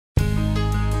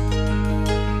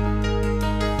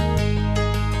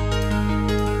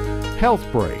Health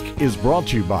Break is brought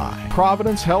to you by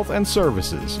Providence Health and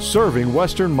Services, serving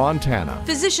Western Montana.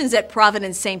 Physicians at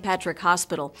Providence St Patrick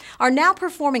Hospital are now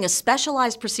performing a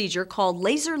specialized procedure called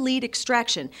laser lead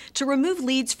extraction to remove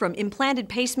leads from implanted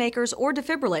pacemakers or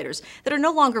defibrillators that are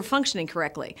no longer functioning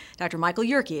correctly. Dr. Michael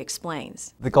Yerkey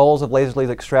explains. The goals of laser lead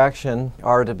extraction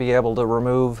are to be able to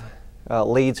remove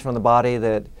leads from the body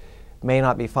that may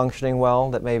not be functioning well,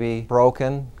 that may be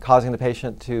broken, causing the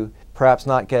patient to perhaps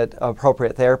not get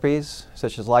appropriate therapies,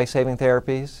 such as life-saving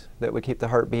therapies that would keep the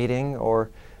heart beating or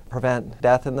prevent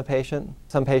death in the patient.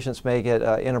 Some patients may get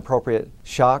inappropriate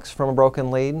shocks from a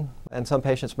broken lead, and some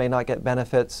patients may not get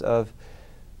benefits of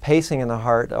pacing in the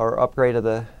heart or upgrade of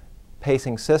the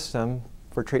pacing system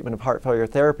for treatment of heart failure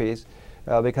therapies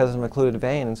because of an occluded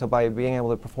vein. And so by being able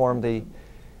to perform the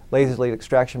laser lead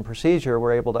extraction procedure,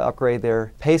 we're able to upgrade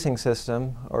their pacing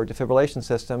system or defibrillation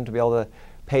system to be able to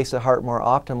pace the heart more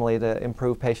optimally to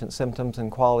improve patient symptoms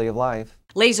and quality of life.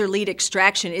 Laser lead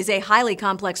extraction is a highly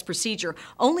complex procedure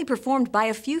only performed by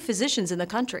a few physicians in the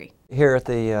country. Here at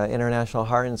the International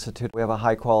Heart Institute, we have a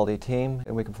high-quality team,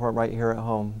 and we can perform right here at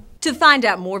home. To find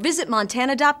out more, visit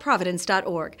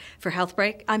montana.providence.org. For Health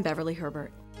Break, I'm Beverly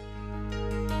Herbert.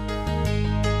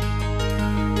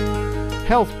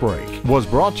 Health Break was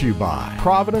brought to you by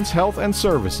Providence Health and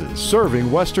Services,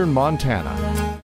 serving Western Montana.